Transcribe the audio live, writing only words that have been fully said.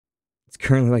It's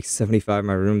currently like 75 in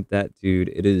my room. That dude,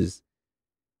 it is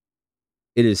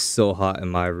so hot in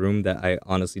my room that I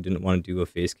honestly didn't want to do a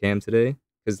face cam today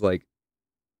because like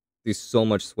there's so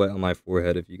much sweat on my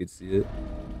forehead if you could see it.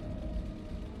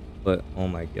 But oh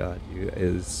my god, dude,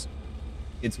 it's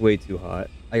way too hot.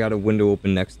 I got a window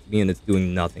open next to me and it's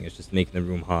doing nothing. It's just making the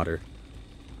room hotter.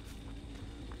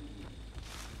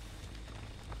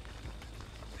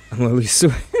 I'm literally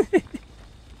sweating.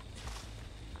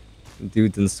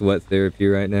 Dude's in sweat therapy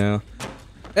right now.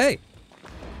 Hey!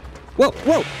 Whoa,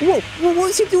 whoa, whoa! What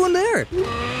was he doing there?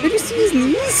 Did you see his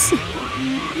knees?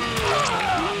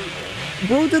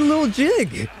 Bro did a little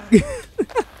jig.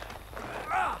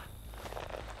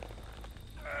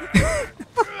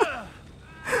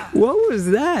 What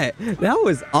was that? That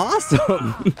was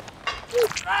awesome.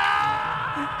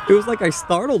 It was like I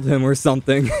startled him or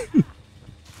something.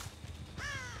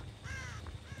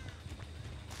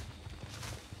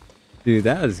 Dude,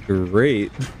 that is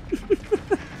great.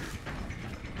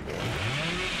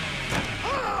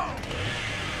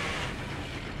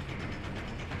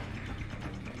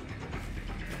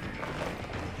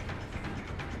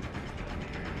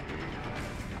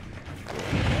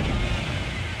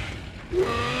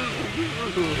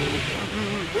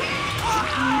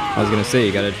 I was gonna say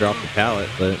you gotta drop the pallet,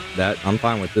 but I'm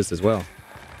fine with this as well.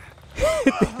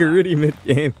 The gritty mid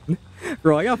game.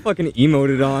 Bro, I got fucking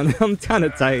emoted on. I'm kinda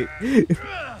tight. You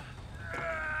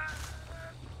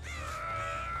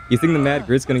think the Mad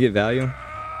Grit's gonna get value?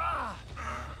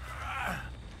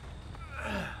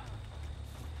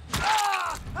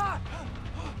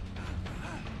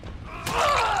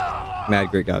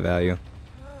 Mad Grit got value.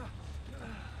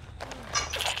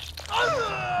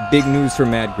 Big news for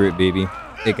Mad Grit, baby.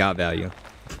 It got value.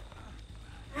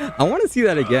 I want to see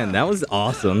that again. That was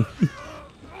awesome.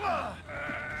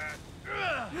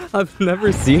 I've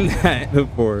never seen that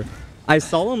before. I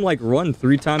saw him like run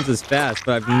 3 times as fast,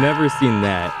 but I've never seen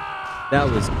that. That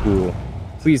was cool.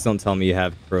 Please don't tell me you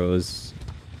have pros.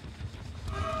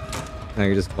 No,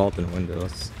 you're just vaulting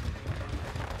windows.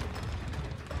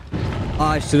 Oh,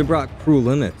 I should have brought crew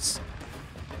limits.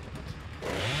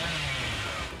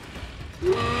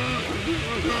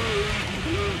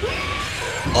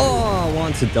 Oh, I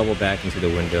want to double back into the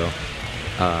window.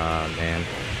 Man.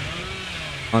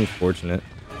 Unfortunate.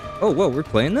 Oh, whoa, we're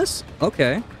playing this?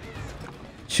 Okay.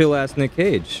 Chill ass Nick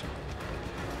Cage.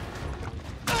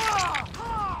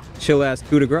 Chill ass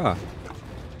coup de grace.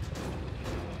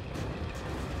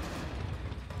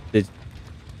 Are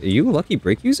you a lucky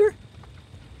break user?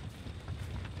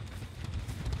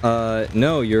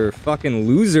 No, you're a fucking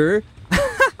loser.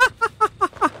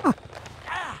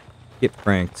 Get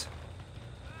pranked.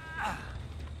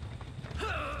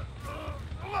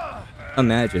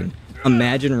 Imagine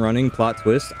running plot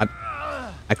twist. I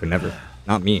could never.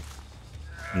 Not me.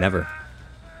 Never.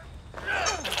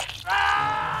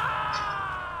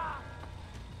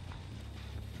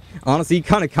 Honestly, he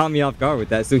kind of caught me off guard with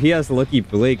that. So he has Lucky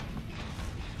Break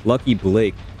and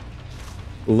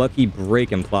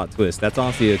plot twist. That's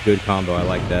honestly a good combo. I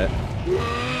like that.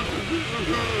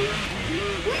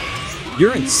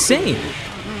 You're insane.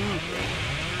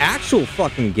 Actual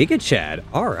fucking Giga Chad.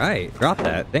 Alright, drop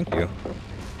that. Thank you.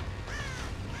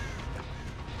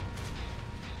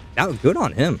 That was good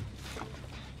on him.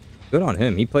 Good on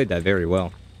him. He played that very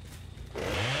well.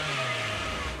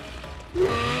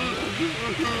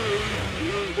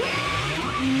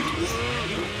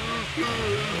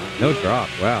 No drop.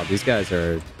 Wow, these guys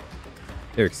are...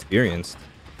 They're experienced.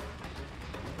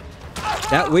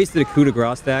 That wasted a coup de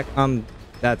grace stack.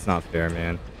 That's not fair,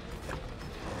 man.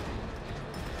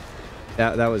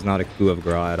 That was not a coup of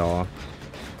grace at all.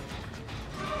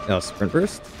 Oh, sprint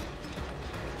burst?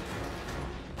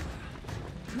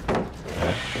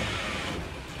 Okay.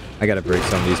 I gotta break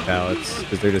some of these pallets,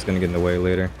 because they're just gonna get in the way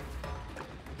later.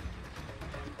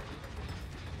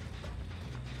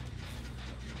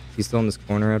 He's still in this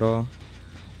corner at all?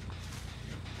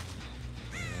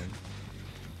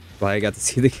 Well, I got to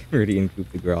see the Meridian coup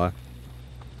de grace.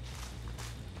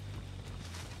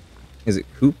 Is it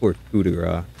coup or coup de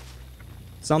grace?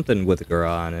 Something with a grace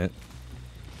on it.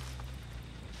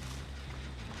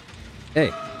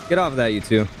 Hey, get off of that, you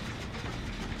two.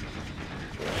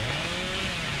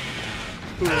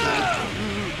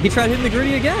 He tried hitting the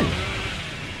gritty again.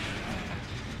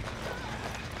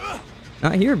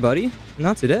 Not here, buddy.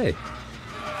 Not today.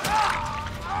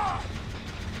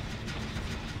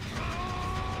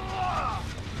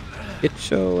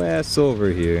 Get your ass over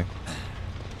here.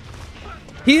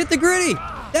 He hit the gritty!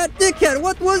 That dickhead!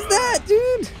 What was that,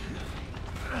 dude?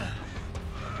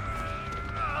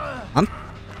 I'm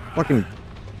fucking...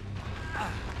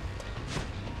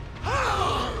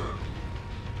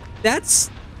 That's...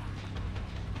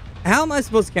 How am I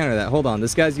supposed to counter that? Hold on,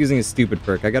 this guy's using a stupid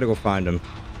perk. I gotta go find him.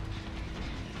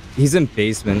 He's in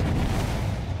basement.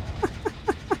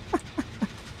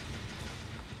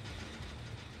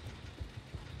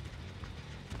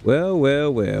 Well,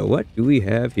 well, well, what do we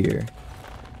have here?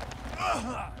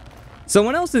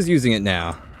 Someone else is using it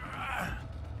now.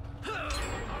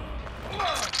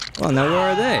 Well, now where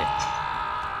are they?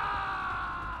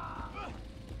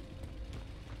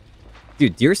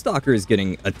 Dude, DEERSTALKER is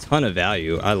getting a ton of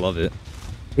value. I love it.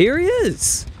 Here he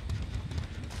is!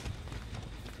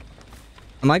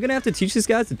 Am I gonna have to teach these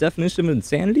guys the definition of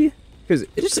insanity? Because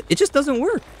it just doesn't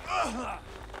work.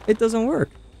 It doesn't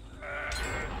work.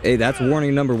 Hey, that's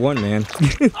warning number 1, man.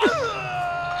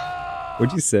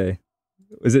 What'd you say?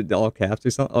 Was it all caps or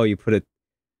something? Oh, you put it...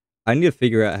 I need to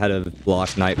figure out how to block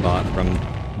Nightbot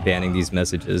from banning these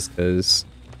messages, because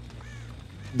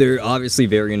they're obviously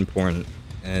very important.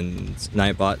 And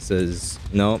Nightbot says,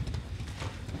 nope,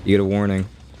 you get a warning.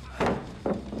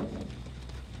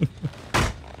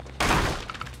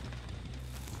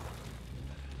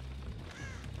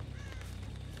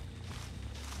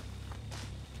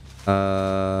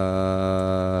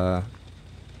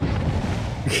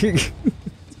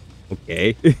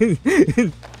 Okay.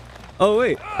 Oh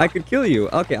wait, I could kill you.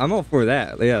 Okay, I'm all for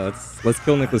that. Yeah, let's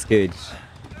kill Nicolas Cage.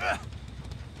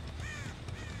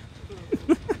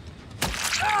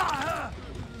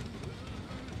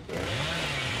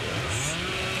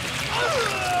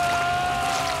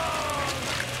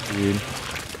 Dude.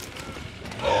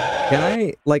 Can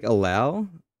I, like, allow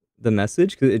the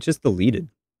message? Because it's just deleted.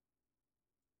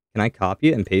 Can I copy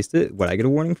it and paste it? Would I get a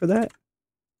warning for that?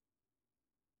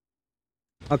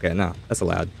 Okay, no. That's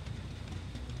allowed.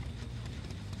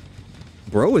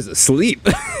 Bro is asleep.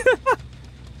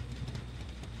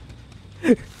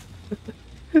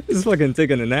 He's fucking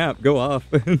taking a nap. Go off.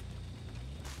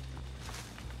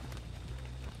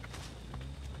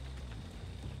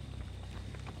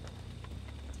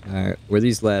 Alright, where are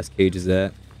these last cages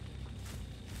at?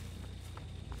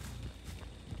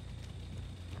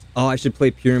 Oh, I should play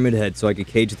Pyramid Head so I could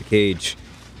cage the cage.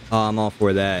 Oh, I'm all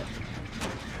for that.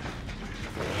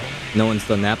 No one's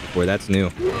done that before, that's new.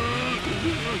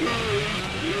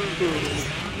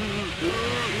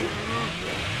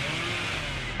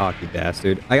 Cocky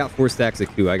bastard. I got 4 stacks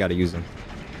of Q, I gotta use them.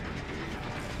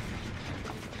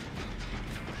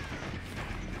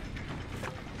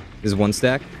 This is 1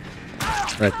 stack.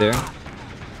 Right there.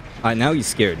 Now he's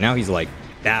scared. Now he's like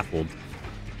baffled.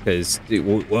 Because,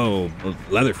 whoa,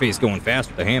 Leatherface going fast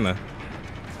with the hammer.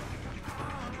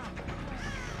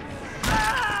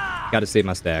 Gotta save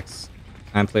my stacks.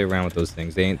 I don't play around with those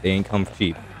things. They ain't come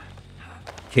cheap.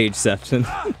 Cageception.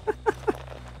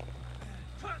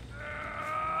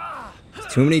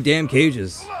 Too many damn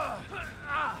cages.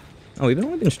 Oh, we've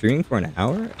only been streaming for an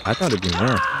hour? I thought it'd be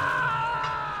more.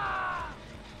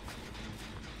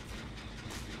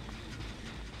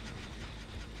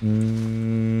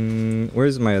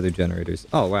 Where's my other generators?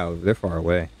 Oh, wow, they're far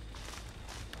away.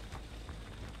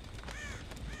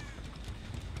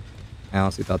 I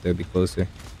honestly thought they'd be closer.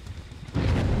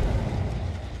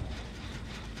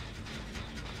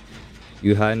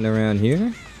 You hiding around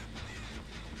here?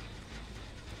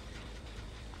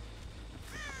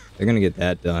 They're gonna get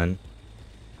that done.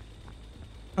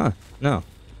 Huh, no.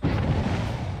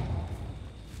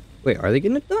 Wait, are they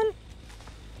getting it done?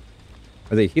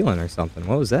 Are they healing or something?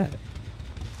 What was that?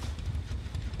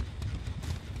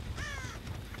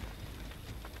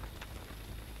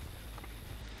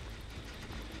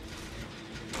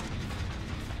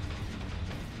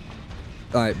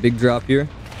 Alright, big drop here.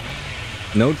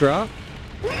 No drop?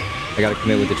 I gotta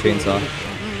commit with the chainsaw.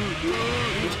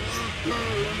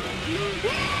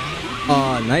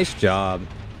 Aw, nice job.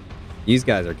 These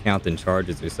guys are counting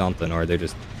charges or something, or they're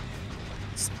just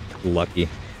lucky.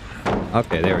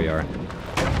 Okay, there we are.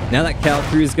 Now that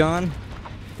Calcrew's gone,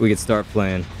 we can start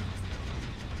playing.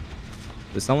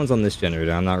 But someone's on this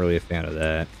generator. I'm not really a fan of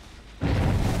that.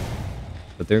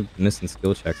 But they're missing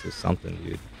skill checks or something,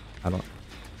 dude. I don't...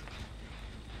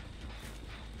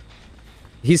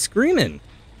 He's screaming!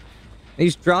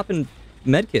 He's dropping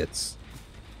medkits.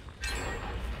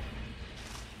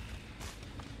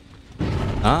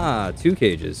 Ah, 2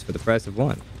 cages for the price of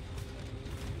 1.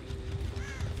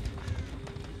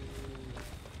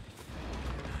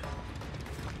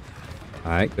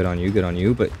 Alright, good on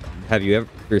you, but have you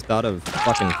ever thought of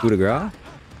fucking coup de grace?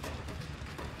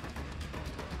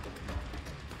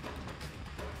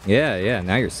 Yeah,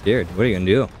 now you're scared. What are you gonna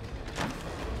do?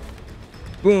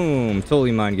 Boom!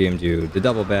 Totally mind gamed you. The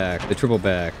double back, the triple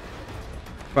back,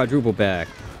 quadruple back,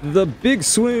 the big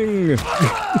swing!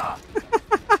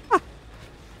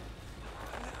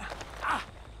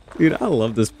 Dude, I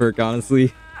love this perk,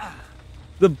 honestly.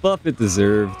 The buff it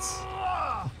deserved.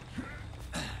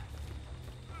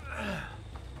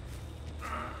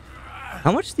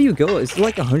 How much do you go? Is it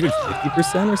like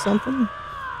 150% or something?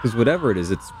 Because whatever it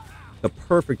is, it's the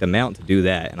perfect amount to do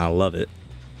that, and I love it.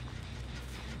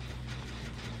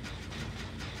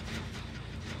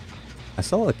 I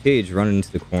saw a cage running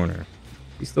into the corner.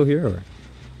 He's still here, or?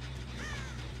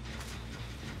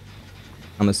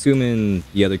 I'm assuming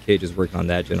the other cage is working on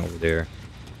that gen over there,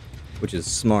 which is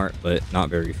smart, but not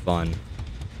very fun.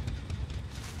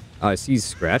 I see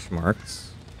scratch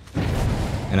marks,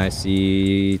 and I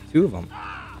see 2 of them.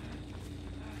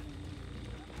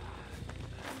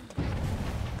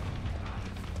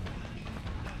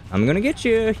 I'm gonna get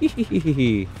you,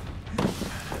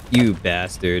 you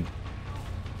bastard.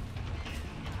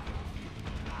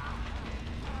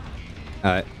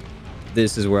 Alright,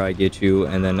 this is where I get you,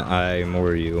 and then I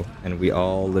murder you, and we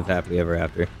all live happily ever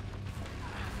after.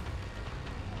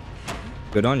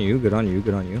 Good on you, good on you,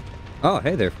 good on you. Oh,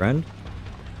 hey there, friend.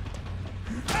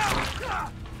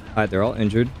 Alright, they're all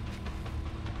injured.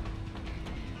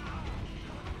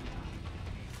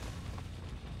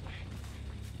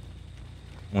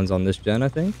 One's on this gen, I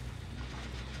think.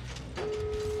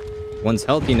 One's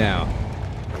healthy now.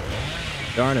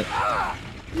 Darn it.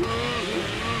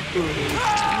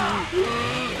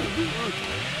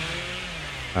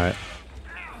 Alright.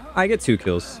 I get 2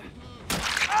 kills.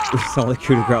 We saw the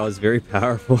coup de grace is very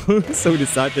powerful. So we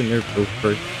decided to nerf both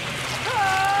perks.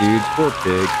 Dude, poor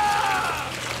pig.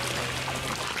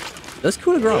 Does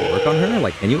coup de grace work on her?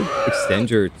 Like, can you extend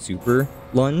your super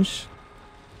lunge?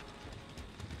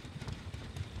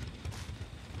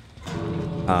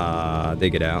 They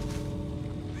get out.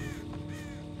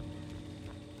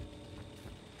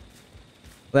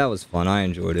 That was fun. I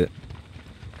enjoyed it.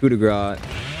 Coup de grace,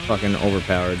 fucking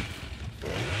overpowered.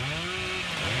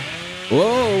 Whoa,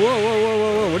 whoa, whoa, whoa,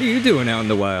 whoa, whoa. What are you doing out in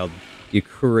the wild? You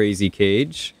crazy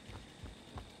cage.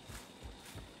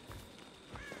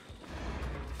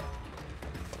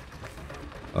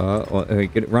 Well, hey,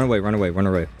 run away, run away, run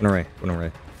away, run away, run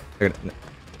away.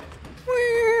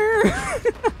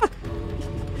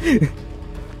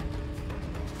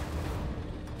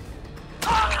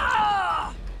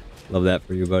 Love that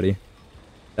for you, buddy.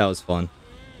 That was fun.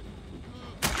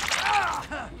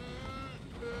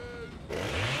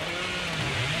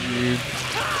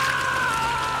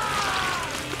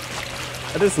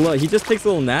 I just love, he just takes a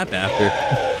little nap after.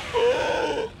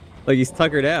 Like he's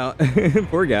tuckered out.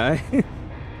 Poor guy.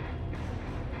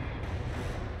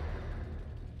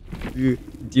 Dude,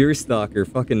 DEERSTALKER,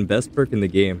 fucking best perk in the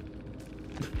game.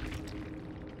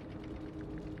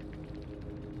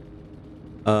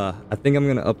 I think I'm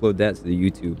gonna upload that to the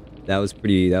YouTube. That was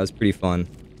pretty fun.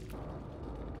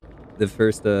 The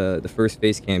first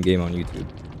face cam game on YouTube.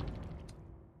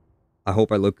 I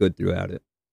hope I look good throughout it.